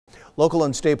Local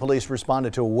and state police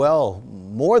responded to well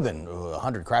more than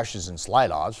 100 crashes and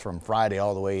slide-offs from Friday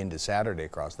all the way into Saturday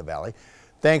across the valley.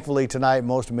 Thankfully, tonight,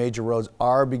 most major roads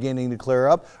are beginning to clear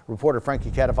up. Reporter Frankie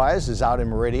Catafias is out in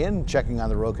Meridian checking on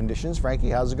the road conditions. Frankie,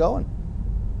 how's it going?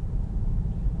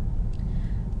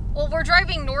 Well, we're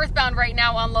driving northbound right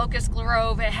now on Locust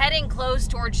Grove, heading close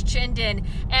towards Chinden,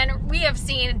 and we have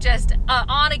seen just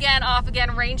on again, off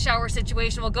again rain shower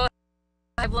situation. We'll go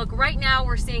look right now.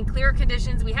 We're seeing clear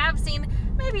conditions. We have seen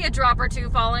maybe a drop or two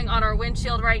falling on our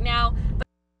windshield right now,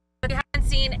 but we haven't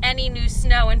seen any new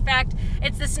snow. In fact,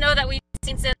 it's the snow that we've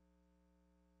seen since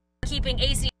keeping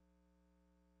ACHD.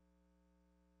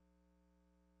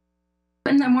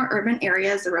 In the more urban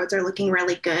areas, the roads are looking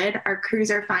really good. Our crews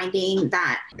are finding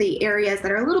that the areas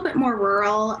that are a little bit more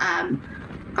rural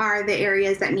are the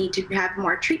areas that need to have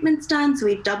more treatments done, so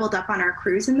we've doubled up on our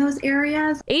crews in those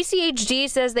areas. ACHD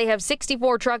says they have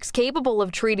 64 trucks capable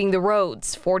of treating the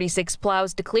roads, 46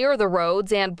 plows to clear the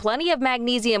roads, and plenty of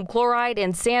magnesium chloride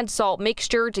and sand salt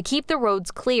mixture to keep the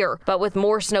roads clear. But with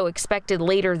more snow expected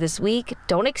later this week,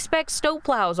 don't expect snow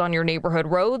plows on your neighborhood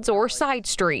roads or side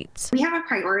streets. We have a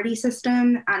priority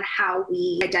system on how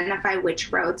we identify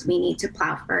which roads we need to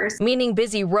plow first. Meaning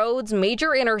busy roads,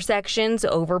 major intersections,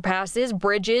 overpasses,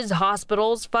 bridges,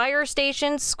 hospitals, fire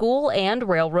stations, school and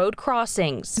railroad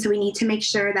crossings. So we need to make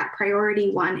sure that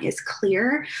priority one is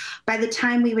clear. By the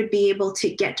time we would be able to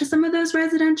get to some of those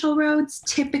residential roads,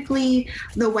 typically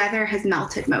the weather has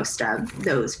melted most of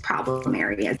those problem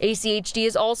areas. ACHD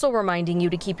is also reminding you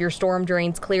to keep your storm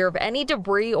drains clear of any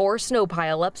debris or snow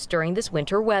pileups during this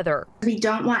winter weather. We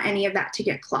don't want any of that to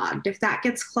get clogged. If that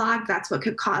gets clogged, that's what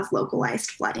could cause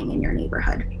localized flooding in your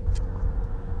neighborhood.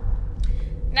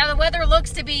 Now the weather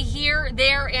looks to be here,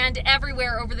 there, and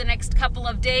everywhere over the next couple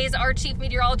of days. Our chief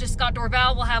meteorologist, Scott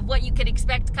Dorval, will have what you can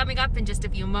expect coming up in just a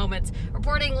few moments.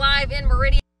 Reporting live in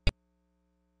Meridian,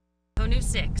 News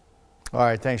 6. All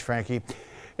right, thanks, Frankie.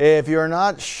 If you're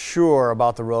not sure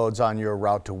about the roads on your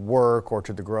route to work or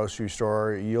to the grocery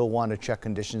store, you'll want to check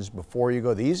conditions before you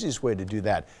go. The easiest way to do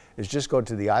that is just go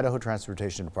to the Idaho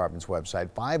Transportation Department's website,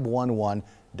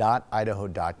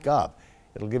 511.idaho.gov.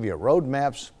 It'll give you road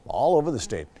maps all over the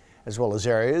state, as well as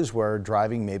areas where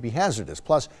driving may be hazardous.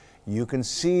 Plus, you can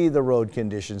see the road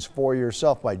conditions for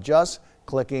yourself by just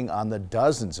clicking on the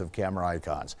dozens of camera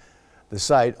icons. The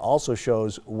site also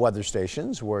shows weather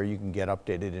stations where you can get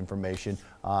updated information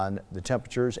on the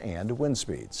temperatures and wind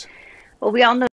speeds. Well, we all know